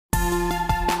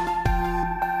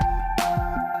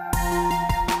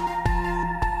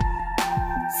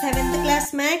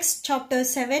class max chapter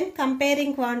 7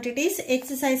 comparing quantities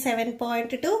exercise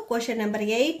 7.2 question number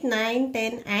 8 9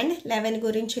 10 and 11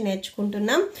 గురించి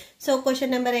నేర్చుకుంటున్నాం. So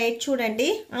question number 8 చూడండి.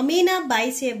 Amina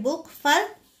buys A book for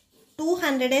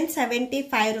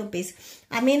 275 rupees.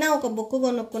 Amina ఒక book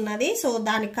కొనుక్కున్నది. So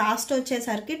దాని cost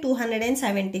వచ్చేసరికి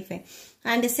 275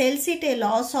 and cells it A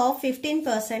loss of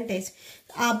 15%.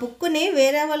 ఆ బుక్ని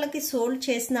వేరే వాళ్ళకి సోల్డ్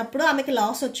చేసినప్పుడు ఆమెకి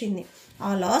లాస్ వచ్చింది.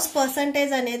 ఆ లాస్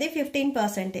పర్సంటేజ్ అనేది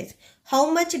 15%. How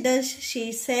much does she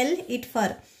sell it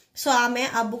for? So ఆమె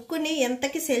ఆ బుక్ని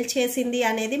ఎంతకి సెల్ చేసింది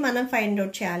అనేది మనం ఫైండ్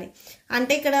అవుట్ చేయాలి.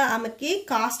 అంటే ఇక్కడ ఆమెకి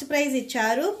కాస్ట్ ప్రైస్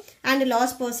ఇచ్చారు అండ్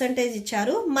లాస్ పర్సంటేజ్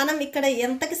ఇచ్చారు. మనం ఇక్కడ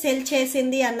ఎంతకి సెల్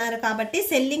చేసింది అన్నారు కాబట్టి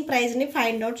సెల్లింగ్ ప్రైస్ని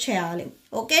ఫైండ్ అవుట్ చేయాలి.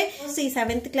 ఓకే, ఈ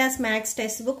 7th class maths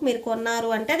text book మీరు కొన్నారు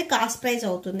అంటే అది కాస్ట్ ప్రైస్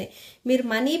అవుతుంది. మీరు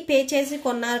మనీ పే చేసి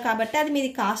కొన్నారు కాబట్టి అది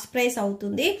మీది కాస్ట్ ప్రైస్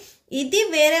అవుతుంది. ఇది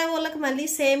వేరే వాళ్ళకి మళ్ళీ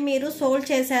సేమ్ మీరు సోల్డ్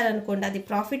చేశారనుకోండి, అది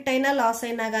ప్రాఫిట్ అయినా లాస్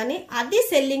అయినా కానీ అది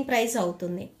సెల్లింగ్ ప్రైస్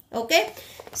అవుతుంది. ఓకే,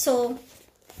 సో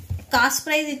కాస్ట్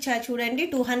ప్రైస్ ఇచ్చారు చూడండి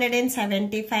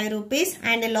 275 రూపీస్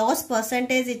అండ్ లాస్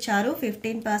పర్సంటేజ్ ఇచ్చారు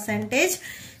 15%.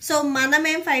 సో మనం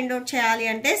ఏం ఫైండ్ అవుట్ చేయాలి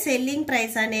అంటే సెల్లింగ్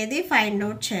ప్రైస్ అనేది ఫైండ్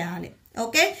అవుట్ చేయాలి.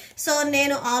 ఓకే, సో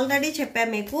నేను ఆల్రెడీ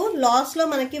చెప్పాను మీకు, లాస్లో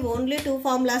మనకి ఓన్లీ 2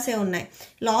 ఫార్ములాసే ఉన్నాయి.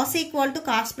 Loss equal to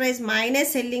cost price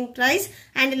minus selling price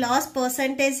and loss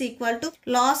percentage equal to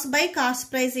loss by cost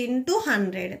price into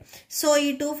 100. So ఈ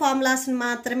 2 ఫార్ములాస్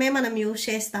మాత్రమే మనం యూజ్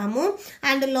చేస్తాము.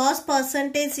 అండ్ లాస్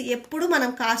పర్సంటేజ్ ఎప్పుడు మనం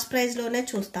కాస్ట్ ప్రైస్లోనే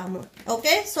చూస్తాము.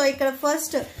 ఓకే, సో ఇక్కడ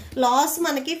ఫస్ట్ లాస్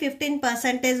మనకి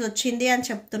 15% వచ్చింది అని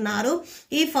చెప్తున్నారు.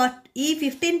 ఈ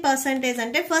 15%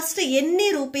 అంటే ఫస్ట్ ఎన్ని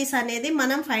రూపీస్ అనేది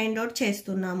మనం ఫైండ్ అవుట్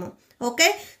చేస్తున్నాము. ఓకే,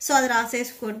 సో అది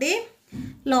రాసేసుకోండి.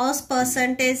 Loss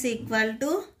percentage equal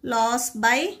to loss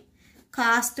by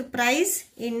cost price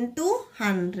into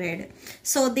 100.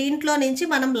 So దీంట్లో నుంచి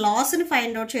మనం లాస్ని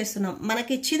ఫైండ్ అవుట్ చేస్తున్నాం.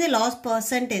 మనకి ఇచ్చింది లాస్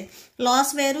పర్సంటేజ్,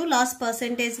 లాస్ వేరు లాస్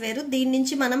పర్సంటేజ్ వేరు. దీని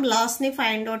నుంచి మనం లాస్ని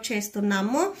ఫైండ్ అవుట్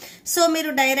చేస్తున్నాము. సో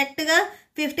మీరు డైరెక్ట్గా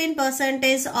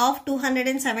 15% ఆఫ్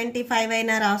 275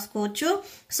 అయినా రాసుకోవచ్చు.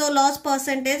 So loss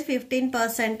percentage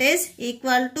 15%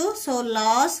 equal to so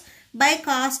loss by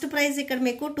cost price ఇక్కడ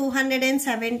మీకు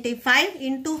 275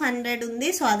 ఇంటూ 100 ఉంది.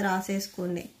 సో అది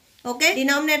రాసేసుకోండి. ఓకే,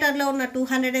 డినామినేటర్లో ఉన్న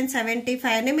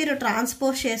 275ని మీరు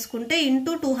ట్రాన్స్పోజ్ చేసుకుంటే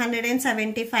ఇంటూ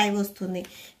 275 వస్తుంది.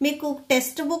 మీకు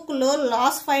టెక్స్ట్ బుక్లో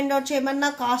లాస్ ఫైండ్ అవుట్ చేయమన్నా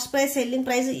కాస్ట్ ప్రైస్ సెల్లింగ్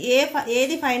ప్రైస్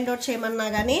ఏది ఫైండ్ అవుట్ చేయమన్నా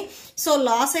కానీ సో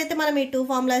లాస్ అయితే మనం ఈ 2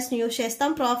 ఫార్ములాస్ని యూజ్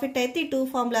చేస్తాం, ప్రాఫిట్ అయితే ఈ 2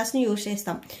 ఫార్ములాస్ని యూజ్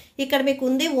చేస్తాం. ఇక్కడ మీకు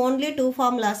ఉంది ఓన్లీ 2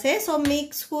 ఫార్ములాసే. సో మీ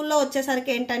స్కూల్లో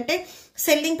వచ్చేసరికి ఏంటంటే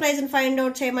సెల్లింగ్ ప్రైస్ని ఫైండ్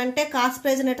అవుట్ చేయమంటే కాస్ట్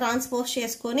ప్రైస్ని ట్రాన్స్పోజ్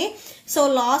చేసుకొని so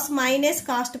loss minus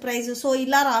cost price so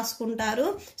ఇలా రాసుకుంటారు.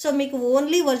 సో మీకు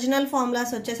ఓన్లీ ఒరిజినల్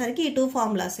ఫార్ములాస్ వచ్చేసరికి ఈ 2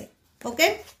 ఫార్ములాసే. ఓకే,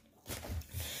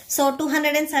 సో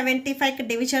 275కి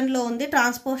డివిజన్లో ఉంది,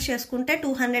 ట్రాన్స్పోజ్ చేసుకుంటే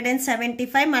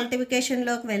 275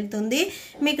 మల్టిప్లికేషన్లోకి వెళ్తుంది.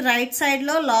 మీకు రైట్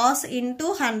సైడ్లో లాస్ ఇంటూ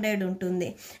 100 ఉంటుంది.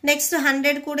 నెక్స్ట్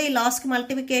 100 కూడా ఈ లాస్కి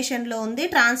మల్టిప్లికేషన్లో ఉంది,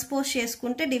 ట్రాన్స్పోజ్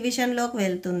చేసుకుంటే డివిజన్లోకి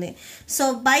వెళ్తుంది. సో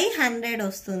బై 100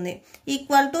 వస్తుంది.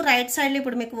 ఈక్వల్ టు రైట్ సైడ్లో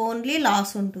ఇప్పుడు మీకు ఓన్లీ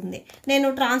లాస్ ఉంటుంది. నేను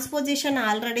ట్రాన్స్పోజిషన్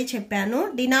ఆల్రెడీ చెప్పాను.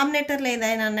 డినామినేటర్లో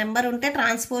ఏదైనా నెంబర్ ఉంటే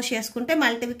ట్రాన్స్పోజ్ చేసుకుంటే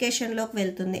మల్టిప్లికేషన్లోకి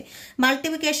వెళ్తుంది.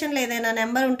 మల్టిప్లికేషన్లో ఏదైనా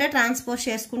నెంబర్ ఉంటే ట్రాన్స్పోజ్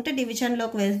చేసుకుంటే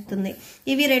డివిజన్లోకి వెళ్తుంది.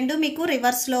 ఇవి రెండు మీకు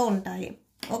రివర్స్లో ఉంటాయి.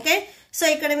 ఓకే, సో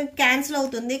ఇక్కడ మీకు క్యాన్సిల్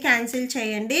అవుతుంది, క్యాన్సిల్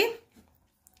చేయండి.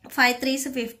 5 3s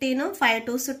 15, 5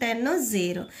 2s 10,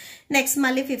 0. నెక్స్ట్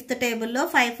మళ్ళీ 5th టేబుల్లో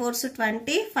 5 4s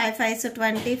 20, 5 5s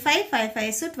 25, 5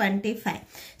 5s 25.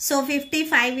 So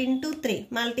 55 into 3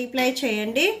 multiply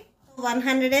చేయండి,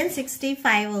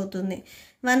 165 అవుతుంది.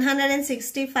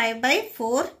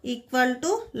 165/4 equal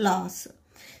to loss.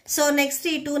 So next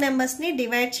ఈ 2 నెంబర్స్ని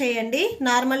డివైడ్ చేయండి,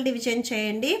 నార్మల్ డివిజన్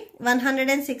చేయండి.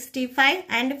 165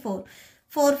 అండ్ 4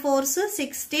 4s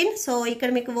 16. సో ఇక్కడ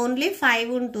మీకు ఓన్లీ 5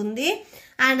 ఉంటుంది.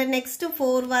 And next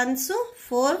 4 1s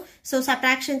 4. So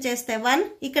subtraction చేస్తే 1.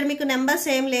 ఇక్కడ మీకు నెంబర్స్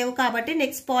ఏం లేవు కాబట్టి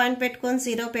నెక్స్ట్ పాయింట్ పెట్టుకొని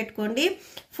 0 పెట్టుకోండి.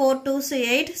 4 2s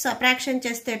 8. సబ్ట్రాక్షన్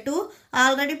చేస్తే 2.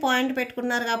 ఆల్రెడీ పాయింట్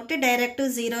పెట్టుకున్నారు కాబట్టి డైరెక్ట్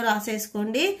 0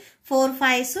 రాసేసుకోండి. 4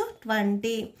 5s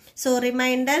 20. So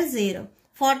remainder 0.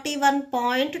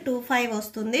 41.25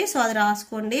 వస్తుంది. సో అది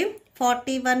రాసుకోండి,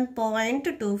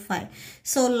 41.25.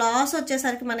 సో లాస్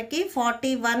వచ్చేసరికి మనకి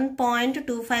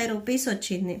 41.25 రూపీస్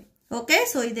వచ్చింది. ఓకే,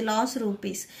 సో ఇది లాస్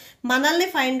రూపీస్. మనల్ని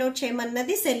find out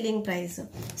చేయమన్నది selling price.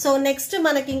 So next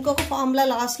మనకి ఇంకొక ఫార్ములా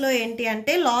లాస్లో ఏంటి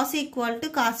అంటే loss equal to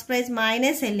cost price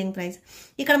minus selling price.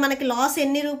 ఇక్కడ మనకి లాస్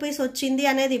ఎన్ని రూపీస్ వచ్చింది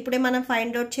అనేది ఇప్పుడే మనం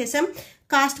ఫైండ్ అవుట్ చేసాం.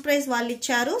 కాస్ట్ ప్రైస్ వాళ్ళు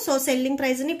ఇచ్చారు. సో సెల్లింగ్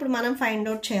ప్రైస్ని ఇప్పుడు మనం ఫైండ్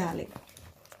అవుట్ చేయాలి.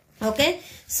 Okay,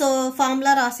 so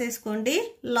formula రాసేసుకోండి.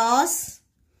 Loss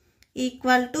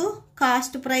equal to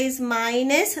cost price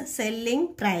minus selling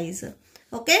price.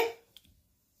 Okay,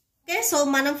 so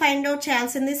మనం ఫైండ్ అవుట్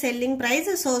చేయాల్సింది selling price.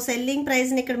 So selling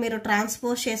price ని ఇక్కడ మీరు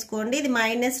ట్రాన్స్పోజ్ చేసుకోండి. ఇది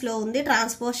మైనస్ లో ఉంది,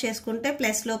 ట్రాన్స్పోజ్ చేసుకుంటే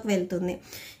ప్లస్ లోకి వెళ్తుంది.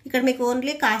 ఇక్కడ మీకు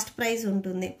ఓన్లీ కాస్ట్ ప్రైస్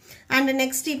ఉంటుంది. అండ్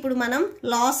నెక్స్ట్ ఇప్పుడు మనం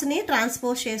లాస్ ని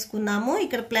ట్రాన్స్పోజ్ చేసుకున్నాము.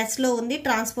 ఇక్కడ ప్లస్ లో ఉంది,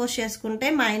 ట్రాన్స్పోజ్ చేసుకుంటే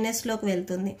మైనస్ లోకి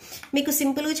వెళ్తుంది. మీకు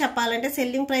సింపుల్ గా చెప్పాలంటే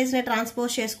సెల్లింగ్ ప్రైస్ ని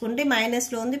ట్రాన్స్పోజ్ చేసుకుంటే మైనస్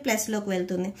లో ఉంది, ప్లస్ లోకి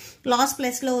వెళ్తుంది. లాస్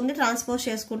ప్లస్ లో ఉంది, ట్రాన్స్పోజ్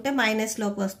చేసుకుంటే మైనస్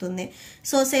లోకి వస్తుంది.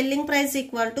 So selling price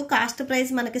equal to cost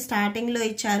price మనకి స్టార్టింగ్ లో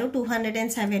ఇచ్చారు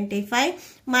 275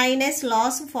 మైనస్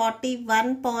లాస్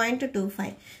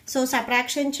 41.25. సో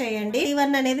సబ్ట్రాక్షన్ చేయండి.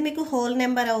 1 అనేది మీకు హోల్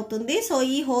నెంబర్ అవుతుంది. సో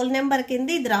ఈ హోల్ నెంబర్ కింద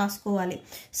ఇది రాసుకోవాలి.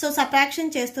 సో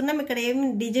సబ్ట్రాక్షన్ చేస్తున్నాం, ఇక్కడ ఏం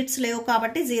డిజిట్స్ లేవు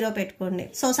కాబట్టి 0 పెట్టుకోండి.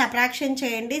 సో సబ్ట్రాక్షన్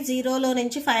చేయండి. 0లో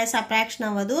నుంచి 5 సబ్ట్రాక్షన్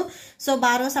అవ్వదు. సో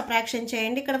బారో సబ్ట్రాక్షన్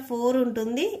చేయండి. ఇక్కడ 4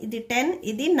 ఉంటుంది, ఇది 10,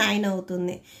 ఇది 9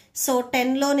 అవుతుంది. సో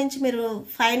 10లో నుంచి మీరు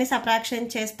 5ని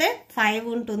సబ్ట్రాక్షన్ చేస్తే 5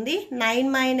 ఉంటుంది. 9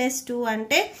 మైనస్ 2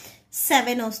 అంటే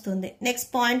 7 వస్తుంది. నెక్స్ట్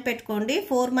పాయింట్ పెట్టుకోండి.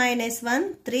 4 మైనస్ 1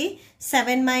 3,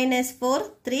 7 మైనస్ 4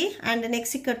 3, అండ్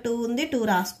నెక్స్ట్ ఇక్కడ 2 ఉంది, 2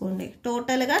 రాసుకోండి.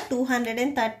 టోటల్ గా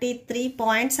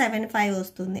 233.75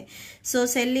 వస్తుంది. So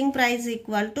selling price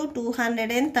equal to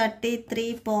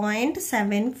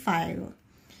 233.75.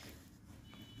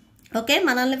 Okay,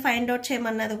 మనల్ని ఫైండ్ అవుట్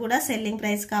చేయమన్నది కూడా సెల్లింగ్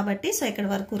ప్రైస్ కాబట్టి సో ఇక్కడ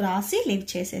వరకు రాసి లీవ్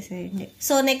చేసేసేయండి.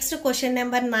 సో నెక్స్ట్ క్వశ్చన్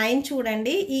నెంబర్ 9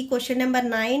 చూడండి. ఈ క్వశ్చన్ నెంబర్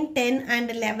 9, 10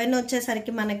 అండ్ 11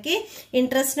 వచ్చేసరికి మనకి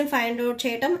ఇంట్రెస్ట్ ని ఫైండ్ అవుట్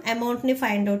చేయడం, అమౌంట్ ని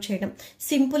ఫైండ్ అవుట్ చేయడం.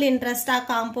 సింపుల్ ఇంట్రెస్టా,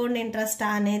 కాంపౌండ్ ఇంట్రెస్టా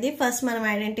అనేది ఫస్ట్ మనం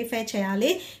ఐడెంటిఫై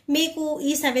చేయాలి. మీకు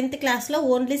ఈ 7th క్లాస్ లో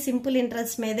ఓన్లీ సింపుల్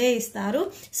ఇంట్రెస్ట్ మీదే ఇస్తారు.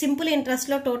 సింపుల్ ఇంట్రెస్ట్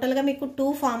లో టోటల్ గా మీకు 2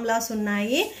 ఫార్ములాస్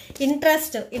ఉన్నాయి.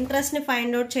 ఇంట్రెస్ట్ ని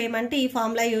ఫైండ్ అవుట్ చేయమంటే ఈ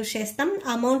ఫార్ములా యూజ్ చేస్తాం,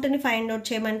 అమౌంట్ ని ఫైండ్ అవుట్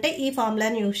చేయమంటే ఈ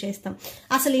ఫార్ములాని యూజ్ చేస్తాం.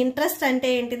 అసలు ఇంట్రెస్ట్ అంటే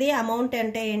ఏంటిది, అమౌంట్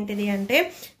అంటే ఏంటిది అంటే,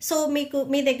 సో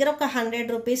మీ దగ్గర ఒక 100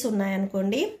 రూపీస్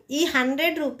ఉన్నాయనుకోండి. ఈ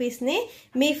 100 రూపీస్ ని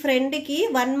మీ ఫ్రెండ్ కి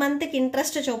 1 మంత్ కి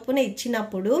ఇంట్రెస్ట్ చొప్పున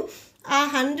ఇచ్చినప్పుడు ఆ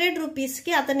 100 రూపీస్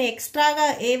కి అతను ఎక్స్ట్రాగా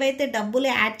ఏవైతే డబ్బులు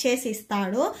యాడ్ చేసి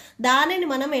ఇస్తాడో దానిని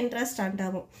మనం ఇంట్రెస్ట్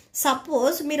అంటాము.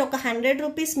 సపోజ్ మీరు ఒక 100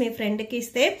 రూపీస్ మీ ఫ్రెండ్ కి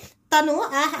ఇస్తే తను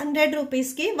ఆ 100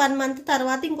 రూపీస్ కి 1 మంత్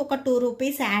తర్వాత ఇంకొక 2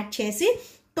 రూపీస్ యాడ్ చేసి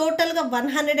టోటల్ గా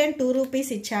 102 రూపీస్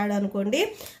ఇచ్చాడు అనుకోండి.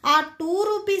 ఆ 2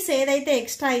 రూపీస్ ఏదైతే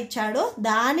ఎక్స్ట్రా ఇచ్చాడో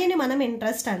దానిని మనం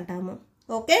ఇంట్రెస్ట్ అంటాము.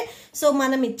 ఓకే, సో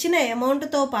మనం ఇచ్చిన అమౌంట్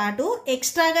తో పాటు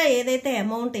ఎక్స్ట్రాగా ఏదైతే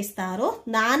అమౌంట్ ఇస్తారో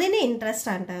దానిని ఇంట్రెస్ట్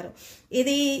అంటారు.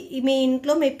 ఇది మీ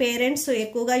ఇంట్లో మీ పేరెంట్స్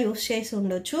ఎక్కువగా యూస్ చేసి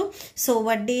ఉండొచ్చు. సో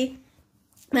వడ్డీ,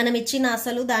 మనం ఇచ్చిన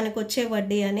అసలు దానికి వచ్చే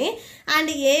వడ్డీ అని.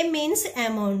 And A means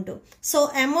amount. So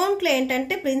అమౌంట్లో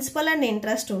ఏంటంటే ప్రిన్సిపల్ అండ్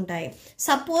ఇంట్రెస్ట్ ఉంటాయి.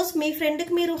 సపోజ్ మీ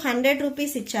ఫ్రెండ్కి మీరు 100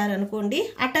 రూపీస్ ఇచ్చారనుకోండి,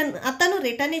 అతను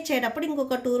రిటర్న్ ఇచ్చేటప్పుడు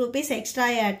ఇంకొక 2 రూపీస్ ఎక్స్ట్రా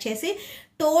యాడ్ చేసి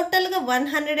టోటల్ గా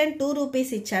 102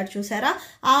 రూపీస్ ఇచ్చాడు చూసారా.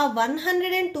 ఆ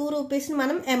 102 రూపీస్ ని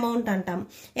మనం అమౌంట్ అంటాం.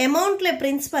 అమౌంట్ లో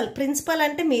ప్రిన్సిపల్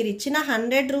అంటే మీరు ఇచ్చిన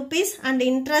 100 రూపీస్ అండ్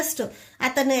ఇంట్రెస్ట్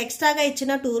అతను ఎక్స్ట్రాగా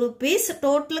ఇచ్చిన 2 రూపీస్,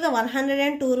 టోటల్ గా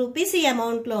 102 రూపీస్ ఈ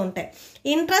అమౌంట్ లో ఉంటాయి.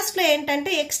 ఇంట్రెస్ట్ లో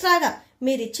ఏంటంటే ఎక్స్ట్రాగా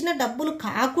మీరు ఇచ్చిన డబ్బులు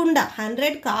కాకుండా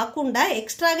 100 కాకుండా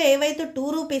ఎక్స్ట్రాగా ఏవైతే 2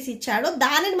 రూపీస్ ఇచ్చాడో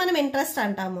దానిని మనం ఇంట్రెస్ట్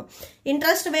అంటాము.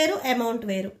 ఇంట్రెస్ట్ వేరు, అమౌంట్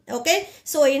వేరు. ఓకే,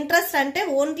 సో ఇంట్రెస్ట్ అంటే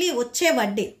ఓన్లీ వచ్చే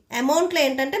వడ్డీ. అమౌంట్ లో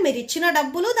ఏంటంటే మీరు ఇచ్చిన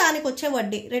డబ్బులు దానికి వచ్చే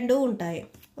వడ్డీ రెండు ఉంటాయి.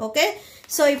 ఓకే,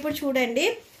 సో ఇప్పుడు చూడండి.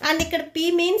 అండ్ ఇక్కడ P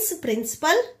మీన్స్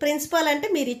ప్రిన్సిపల్ అంటే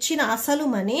మీరు ఇచ్చిన అసలు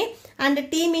money. And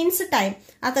T means time.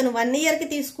 అతను 1 year కి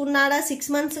తీసుకున్నాడా, 6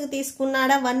 months కి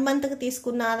తీసుకున్నాడా, 1 month కి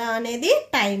తీసుకున్నాడా అనేది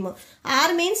time. R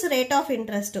means rate of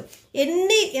interest.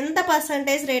 ఎంత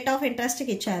పర్సంటేజ్ రేట్ ఆఫ్ ఇంట్రెస్ట్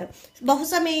కి ఇచ్చారు.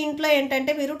 బహుశా మీ ఇంట్లో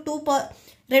ఏంటంటే మీరు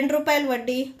 2 రూపాయల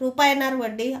వడ్డీ, రూపాయన్నర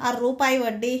వడ్డీ, రూపాయి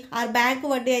వడ్డీ, బ్యాంకు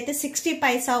వడ్డీ అయితే 60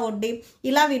 పైసా వడ్డీ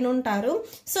ఇలా వినుంటారు.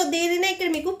 సో దీనినే ఇక్కడ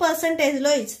మీకు పర్సంటేజ్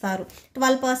లో ఇస్తారు.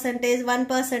 12%,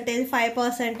 1%,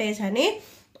 5% అని.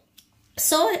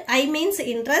 సో I మీన్స్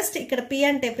ఇంట్రెస్ట్, ఇక్కడ P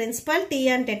అంటే ప్రిన్సిపల్, T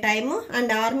అంటే time,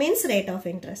 and R means rate of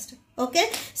interest. Okay,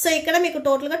 so ఇక్కడ మీకు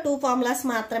టోటల్ గా 2 ఫార్ములాస్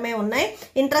మాత్రమే ఉన్నాయి.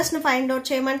 ఇంట్రెస్ట్ ని ఫైండ్ అవుట్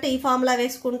చేయమంటే ఈ ఫార్ములా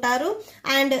వేసుకుంటారు,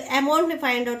 అండ్ అమౌంట్ ని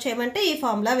ఫైండ్ అవుట్ చేయమంటే ఈ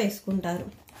ఫార్ములా వేసుకుంటారు.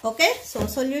 ఓకే, సో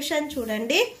సొల్యూషన్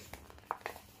చూడండి.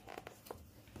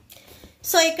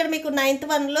 సో ఇక్కడ మీకు 9th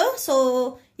one లో సో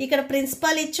ఇక్కడ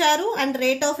ప్రిన్సిపల్ ఇచ్చారు, అండ్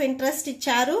రేట్ ఆఫ్ ఇంట్రెస్ట్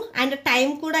ఇచ్చారు, అండ్ టైం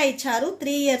కూడా ఇచ్చారు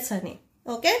 3 years అని.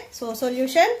 ఓకే, సో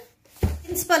సొల్యూషన్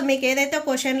ప్రిన్సిపల్ మీకు ఏదైతే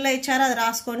క్వశ్చన్ లో ఇచ్చారో అది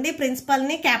రాసుకోండి. ప్రిన్సిపల్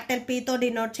ని క్యాపిటల్ P తో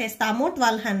డినోట్ చేస్తాము,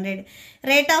 1200.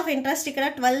 రేట్ ఆఫ్ ఇంట్రెస్ట్ ఇక్కడ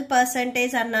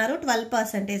 12% అన్నారు,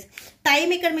 12%. టైం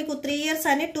ఇక్కడ మీకు 3 years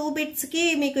అని 2 bits కి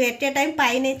మీకు ఎట్ ఏ టైం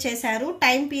పైన ఇచ్చేసారు.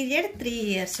 Time period 3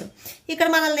 years. ఇక్కడ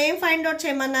మనల్ని ఏం ఫైండ్ అవుట్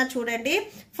చేయమన్నారు చూడండి.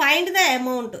 ఫైండ్ ద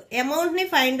అమౌంట్ ని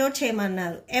ఫైండ్ అవుట్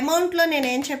చేయమన్నారు. అమౌంట్ లో నేను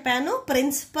ఏం చెప్పాను,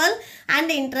 ప్రిన్సిపల్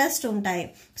అండ్ ఇంట్రెస్ట్ ఉంటాయి.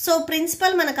 సో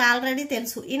ప్రిన్సిపల్ మనకు ఆల్రెడీ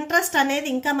తెలుసు, ఇంట్రెస్ట్ అనేది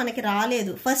ఇంకా మనకి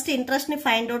రాలేదు. ఫస్ట్ ఇంట్రెస్ట్ ని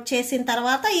ఫైండ్ అవుట్ చేసిన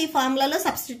తర్వాత ఈ ఫార్ములాలో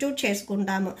సబ్స్టిట్యూట్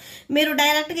చేసుకుంటాము. మీరు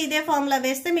డైరెక్ట్ గా ఇదే ఫార్ములా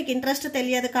వేస్తే మీకు ఇంట్రెస్ట్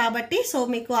తెలియదు కాబట్టి సో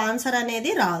మీకు ఆన్సర్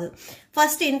అనేది రాదు.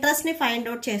 ఫస్ట్ ఇంట్రెస్ట్ ని ఫైండ్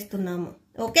అవుట్ చేస్తున్నాము.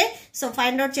 ఓకే, సో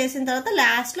ఫైండ్ అవుట్ చేసిన తర్వాత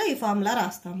లాస్ట్ లో ఈ ఫార్ములా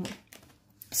రాస్తాము.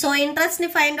 సో ఇంట్రెస్ట్ ని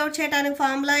ఫైండ్ అవుట్ చేయడానికి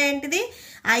ఫార్ములా ఏంటిది,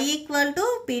 I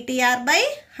 =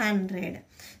 PTR/100.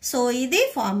 సో ఇది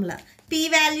ఫార్ములా. P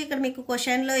వాల్యూ ఇక్కడ మీకు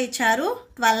క్వశ్చన్ లో ఇచ్చారు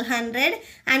 1200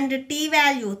 and T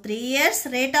value 3 years,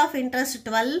 rate of interest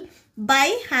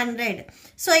 12/100.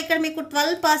 So ఇక్కడ మీకు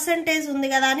 12% ఉంది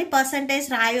కదా అని పర్సంటేజ్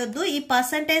రాయొద్దు. ఈ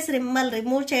పర్సంటేజ్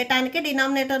రిమూవ్ చేయడానికి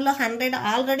డినామినేటర్ లో 100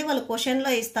 ఆల్రెడీ వాళ్ళు క్వశ్చన్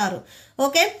లో ఇస్తారు.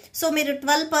 ఓకే, సో మీరు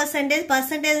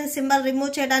 12% సింబల్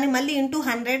రిమూవ్ చేయడానికి మళ్ళీ ఇంటూ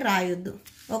 100 రాయొద్దు.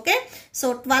 ఓకే, సో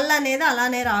 12 అనేది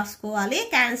అలానే రాసుకోవాలి.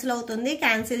 క్యాన్సిల్ అవుతుంది,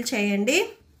 క్యాన్సిల్ చేయండి.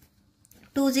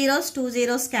 2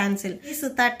 zeros cancel.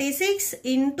 36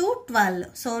 × 12.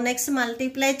 So next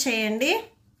multiply చేయండి.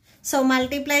 సో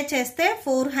మల్టిప్లై చేస్తే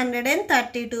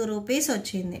 432 రూపీస్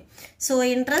వచ్చింది. సో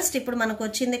ఇంట్రెస్ట్ ఇప్పుడు మనకు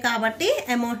వచ్చింది కాబట్టి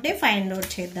అమౌంట్ ని ఫైండ్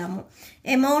అవుట్ చేద్దాము.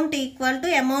 అమౌంట్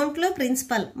 = అమౌంట్ లో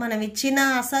ప్రిన్సిపల్ మనం ఇచ్చిన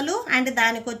అసలు అండ్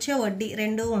దానికి వచ్చే వడ్డీ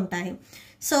రెండు ఉంటాయి.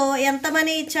 సో ఎంత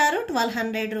మనీ ఇచ్చారు,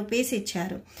 1200 రూపీస్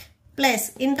ఇచ్చారు. ప్లస్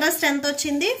ఇంట్రెస్ట్ ఎంత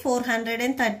వచ్చింది,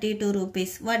 432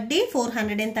 రూపీస్. వడ్డీ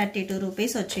 432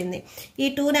 రూపీస్ వచ్చింది. ఈ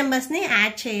 2 నెంబర్స్ ని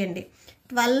యాడ్ చేయండి.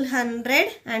 1200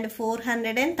 అండ్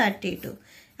 432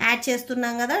 యాడ్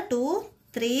చేస్తున్నాం కదా. 2,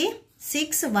 3,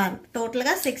 6, 1 టోటల్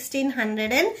గా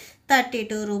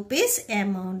 1632 రూపీస్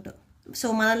అమౌంట్. సో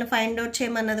మనల్ని ఫైండ్ అవుట్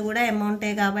చేయమన్నది కూడా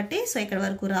అమౌంటే కాబట్టి సో ఇక్కడ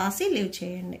వరకు రాసి లీవ్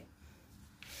చేయండి.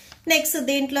 నెక్స్ట్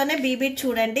దీంట్లోనే బీబిట్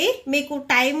చూడండి. మీకు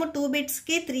టైమ్ 2 bits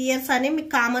కి 3 years అని మీకు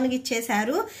కామన్ గా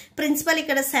ఇచ్చేసారు. ప్రిన్సిపల్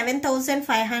ఇక్కడ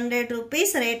 7500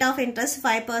 రూపీస్, రేట్ ఆఫ్ ఇంట్రెస్ట్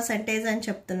 5% అని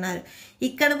చెప్తున్నారు.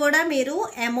 ఇక్కడ కూడా మీరు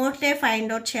అమౌంట్ నే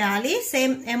ఫైండ్ అవుట్ చేయాలి.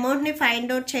 సేమ్ అమౌంట్ ని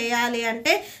ఫైండ్ అవుట్ చేయాలి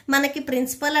అంటే మనకి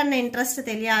ప్రిన్సిపల్ అన్న ఇంట్రెస్ట్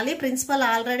తెలియాలి. ప్రిన్సిపల్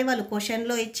ఆల్రెడీ వాళ్ళు క్వశ్చన్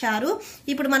లో ఇచ్చారు.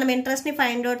 ఇప్పుడు మనం ఇంట్రెస్ట్ ని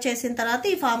ఫైండ్ అవుట్ చేసిన తర్వాత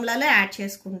ఈ ఫార్ములాలో యాడ్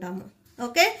చేసుకుంటాము.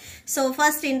 ఓకే, సో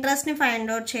ఫస్ట్ ఇంట్రెస్ట్ ని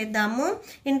ఫైండ్ అవుట్ చేద్దాము.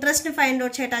 ఇంట్రెస్ట్ ని ఫైండ్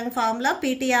అవుట్ చేయడానికి formula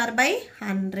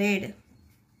PTR/100.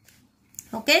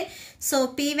 Okay, so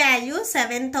P value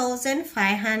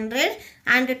 7500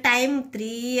 and time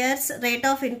 3 years, rate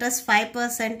of interest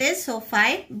 5%. So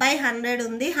 5/100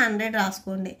 ఉంది, 100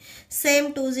 రాసుకోండి. Same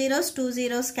 2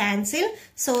 zeros cancel.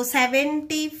 So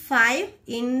 75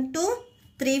 ×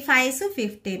 3 5s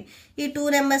 15. ఈ 2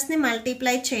 నెంబర్స్ ని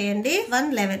మల్టిప్లై చేయండి.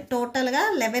 111 టోటల్ గా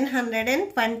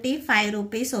 1125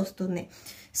 రూపీస్ వస్తుంది.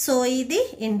 సో ఇది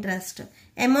ఇంట్రెస్ట్.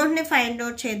 అమౌంట్ ని ఫైండ్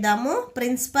అవుట్ చేద్దాము.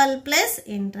 Principal plus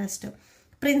interest.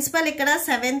 ప్రిన్సిపల్ ఇక్కడ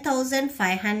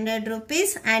 7500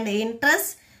 రూపీస్ అండ్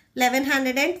ఇంట్రెస్ట్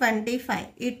 1125.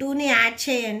 ఈ 2 ని యాడ్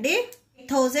చేయండి.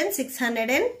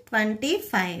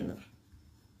 1625.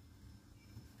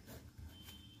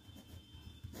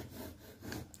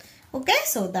 Okay,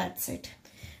 so that's it.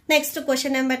 Next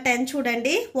question number 10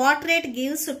 చూడండి. What rate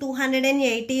gives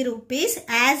 280 rupees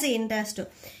as interest.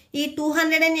 ఈ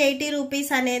 280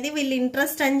 రూపీస్ అనేది వీళ్ళు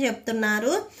ఇంట్రెస్ట్ అని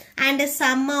చెప్తున్నారు. అండ్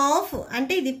సమ్ ఆఫ్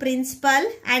అంటే ఇది ప్రిన్సిపల్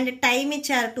అండ్ టైం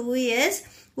ఇచ్చారు 2 years.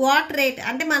 వాట్ రేట్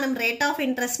అంటే మనం రేట్ ఆఫ్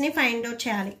ఇంట్రెస్ట్ ని ఫైండ్ అవుట్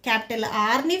చేయాలి. క్యాపిటల్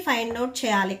ఆర్ ని ఫైండ్ అవుట్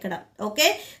చేయాలి ఇక్కడ. ఓకే,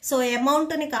 సో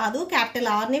అమౌంట్ ని కాదు, క్యాపిటల్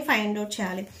ఆర్ ని ఫైండ్ అవుట్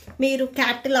చేయాలి. మీరు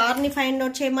క్యాపిటల్ ఆర్ ని ఫైండ్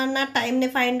అవుట్ చేయమన్నా, టైం ని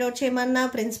ఫైండ్ అవుట్ చేయమన్నా,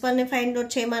 ప్రిన్సిపల్ ని ఫైండ్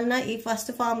అవుట్ చేయమన్నా ఈ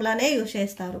ఫస్ట్ ఫార్ములానే యూజ్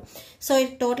చేస్తారు. సో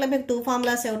టోటల్ మీకు 2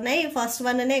 ఫార్ములాస్ ఉన్నాయి. ఈ ఫస్ట్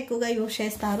వన్ నే ఎక్కువగా యూజ్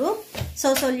చేస్తారు. సో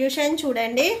సొల్యూషన్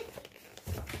చూడండి.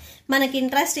 మనకి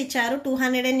ఇంట్రెస్ట్ ఇచ్చారు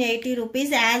 280 రూపీస్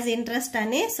యాజ్ ఇంట్రెస్ట్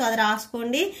అని. సో అది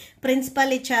రాసుకోండి.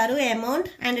 ప్రిన్సిపల్ ఇచ్చారు అమౌంట్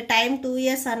అండ్ టైం 2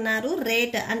 years అన్నారు.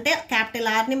 రేట్ అంటే క్యాపిటల్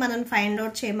ఆర్ ని మనం ఫైండ్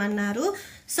అవుట్ చేయమన్నారు.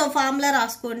 సో ఫార్ములా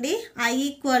రాసుకోండి. I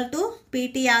 =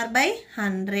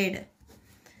 PTR/100.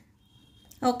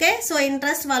 Okay, so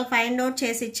interest వాళ్ళు ఫైండ్ అవుట్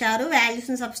చేసి ఇచ్చారు.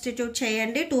 వాల్యూస్ ని సబ్స్టిట్యూట్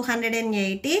చేయండి.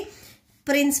 280,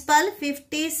 principal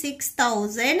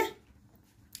 56,000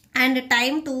 and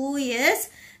time 2 years,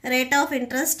 rate of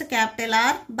interest capital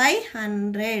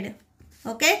R/100.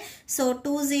 Okay, so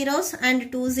 2 zeros and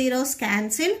 2 zeros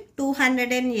cancel.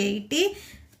 280.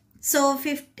 So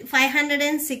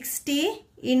 560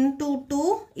 × 2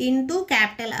 ×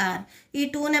 capital are. ఈ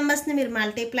 2 numbers ని మీరు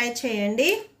మల్టిప్లై చేయండి.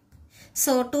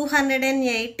 So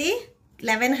 280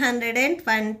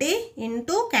 1120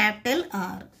 × capital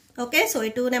are. Okay, so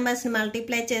ఈ 2 నెంబర్స్ ని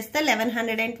మల్టిప్లై చేస్తే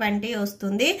 1120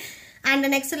 వస్తుంది. అండ్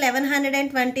నెక్స్ట్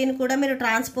 1120ని కూడా మీరు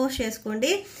ట్రాన్స్పోజ్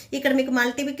చేసుకోండి. ఇక్కడ మీకు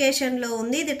మల్టిప్లికేషన్లో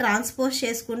ఉంది, ఇది ట్రాన్స్పోజ్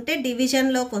చేసుకుంటే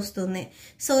డివిజన్లోకి వస్తుంది.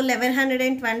 సో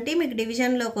 1120 మీకు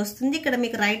డివిజన్లోకి వస్తుంది. ఇక్కడ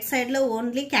మీకు రైట్ సైడ్లో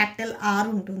ఓన్లీ క్యాపిటల్ R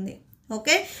ఉంటుంది.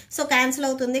 ఓకే, సో క్యాన్సిల్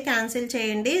అవుతుంది, క్యాన్సిల్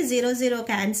చేయండి. 0 0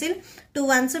 cancel, 2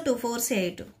 1s 2 4s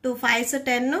 8, 2 5s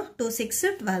 10, 2 6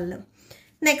 12.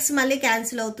 Next మళ్ళీ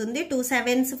క్యాన్సిల్ అవుతుంది. 2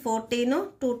 7s 14,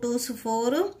 2 2s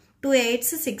 4, 2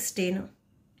 8s 16,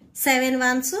 7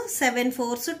 1s 7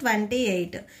 4s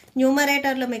 28.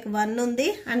 న్యూమరేటర్లో మీకు 1 ఉంది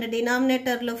అండ్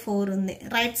డినామినేటర్లో 4 ఉంది.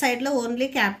 రైట్ సైడ్లో ఓన్లీ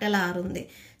క్యాపిటల్ R ఉంది.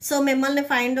 సో మిమ్మల్ని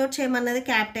find out చేయమన్నది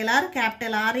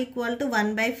capital R equal to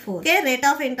 1/4. Okay, rate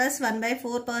of interest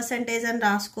 1/4% అని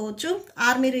రాసుకోవచ్చు.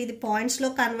 ఆర్ మీరు ఇది పాయింట్స్లో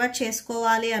కన్వర్ట్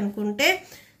చేసుకోవాలి అనుకుంటే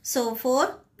సో 4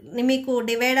 మీకు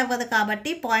డివైడ్ అవ్వదు కాబట్టి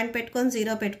పాయింట్ పెట్టుకొని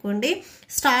 0 పెట్టుకోండి.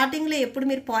 స్టార్టింగ్లో ఎప్పుడు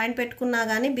మీరు పాయింట్ పెట్టుకున్నా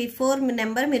కానీ బిఫోర్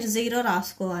నెంబర్ మీరు 0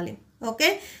 రాసుకోవాలి. ఓకే,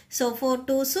 సో 4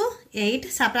 2s 8,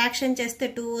 సబ్ట్రాక్షన్ చేస్తే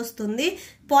 2 వస్తుంది.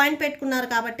 పాయింట్ పెట్టుకున్నారు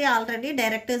కాబట్టి ఆల్రెడీ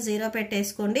డైరెక్ట్ 0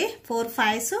 పెట్టేసుకోండి. 4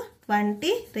 5s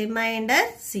 20, reminder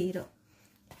 0.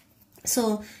 So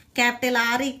capital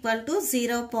R equal to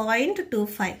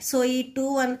 0.25. So ఈ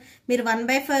 2 మీరు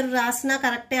 1/4 రాసినా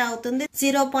కరెక్టే అవుతుంది,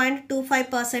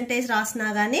 0.25% రాసినా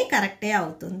కానీ కరెక్టే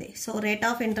అవుతుంది. సో రేట్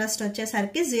ఆఫ్ ఇంట్రెస్ట్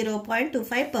వచ్చేసరికి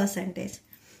 0.25%.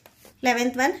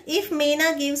 11th one, if Meena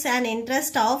gives an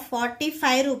interest of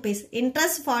 45 rupees,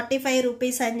 interest 45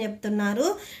 rupees అని చెప్తున్నారు.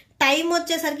 టైం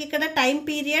వచ్చేసరికి ఇక్కడ టైం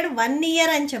పీరియడ్ 1 year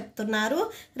అని చెప్తున్నారు.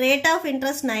 Rate of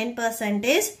interest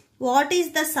 9%. What is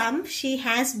the sum she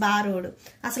has borrowed?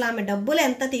 అసలు ఆమె డబ్బులు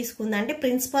ఎంత తీసుకుందంటే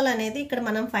ప్రిన్సిపల్ అనేది ఇక్కడ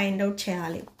మనం ఫైండ్ అవుట్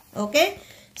చేయాలి. ఓకే,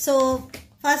 సో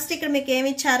ఫస్ట్ ఇక్కడ మీకు ఏమి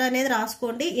ఇచ్చారు అనేది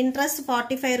రాసుకోండి. ఇంట్రెస్ట్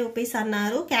 45 రూపీస్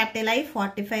అన్నారు, capital I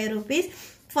 45 rupees.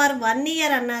 For 1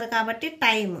 year అన్నారు కాబట్టి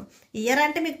టైం, ఇయర్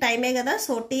అంటే మీకు టైమే కదా.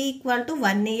 So T equal to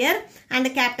 1 year and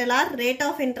capital R. Rate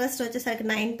of interest వచ్చేసరికి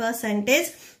 9%.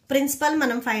 ప్రిన్సిపల్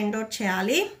మనం ఫైండ్ అవుట్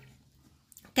చేయాలి.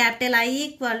 Capital I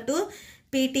equal to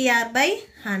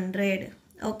PTR/100.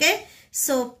 Okay,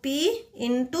 so P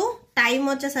into time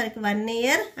వచ్చేసరికి 1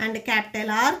 year and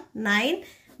capital R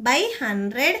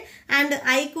 9/100 and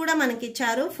I కూడా మనకి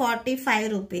ఇచ్చారు 45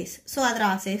 రూపీస్. సో అది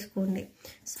రాసేసుకోండి.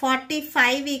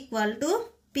 45 equal to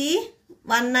P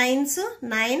 1 9s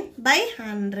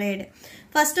 9/100.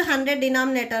 First 100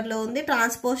 డినామినేటర్లో ఉంది,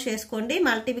 transpose చేసుకోండి,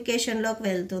 మల్టిప్లికేషన్లోకి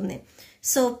వెళ్తుంది.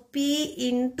 సో P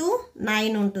ఇంటూ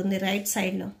 9 ఉంటుంది రైట్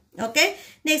సైడ్లో. ఓకే,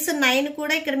 నెక్స్ట్ 9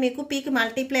 కూడా ఇక్కడ మీకు Pకి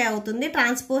మల్టిప్లై అవుతుంది,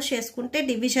 ట్రాన్స్పోజ్ చేసుకుంటే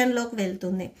డివిజన్లోకి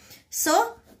వెళ్తుంది. సో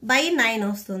బై 9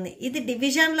 వస్తుంది. ఇది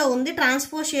డివిజన్లో ఉంది,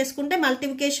 ట్రాన్స్పోజ్ చేసుకుంటే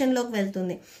మల్టిప్లికేషన్లోకి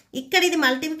వెళ్తుంది. ఇక్కడ ఇది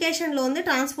మల్టిప్లికేషన్లో ఉంది,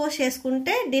 ట్రాన్స్పోజ్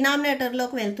చేసుకుంటే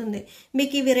డినామినేటర్లోకి వెళ్తుంది.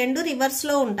 మీకు ఇవి రెండు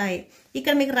రివర్స్లో ఉంటాయి.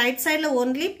 ఇక్కడ మీకు రైట్ సైడ్లో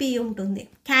ఓన్లీ P ఉంటుంది.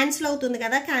 క్యాన్సిల్ అవుతుంది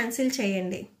కదా, క్యాన్సిల్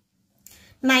చేయండి.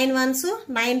 9 1s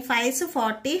 9 5s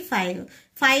 45,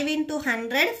 5 into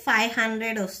 100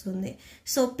 500 వస్తుంది.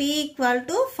 So P equal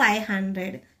to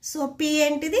 500. So P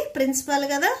ఏంటిది? ప్రిన్సిపల్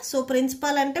కదా. సో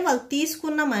ప్రిన్సిపల్ అంటే వాళ్ళు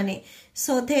తీసుకున్న money.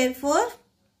 So therefore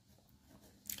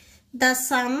the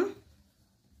sum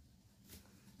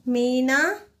Meena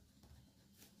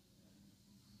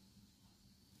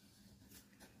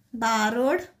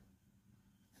borrowed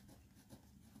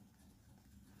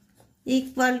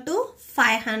equal to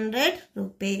 500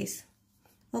 rupees.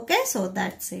 Okay, so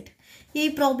that's it. ఈ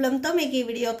ప్రాబ్లంతో మీకు ఈ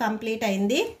వీడియో కంప్లీట్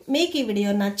అయింది. మీకు ఈ వీడియో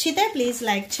నచ్చితే ప్లీజ్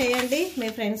లైక్ చేయండి, మీ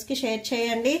ఫ్రెండ్స్కి షేర్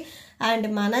చేయండి అండ్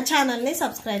మన ఛానల్ని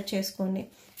సబ్స్క్రైబ్ చేసుకోండి.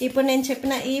 ఇప్పుడు నేను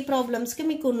చెప్పిన ఈ ప్రాబ్లమ్స్కి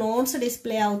మీకు నోట్స్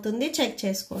డిస్ప్లే అవుతుంది, చెక్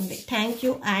చేసుకోండి. Thank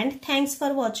you and thanks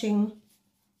for watching.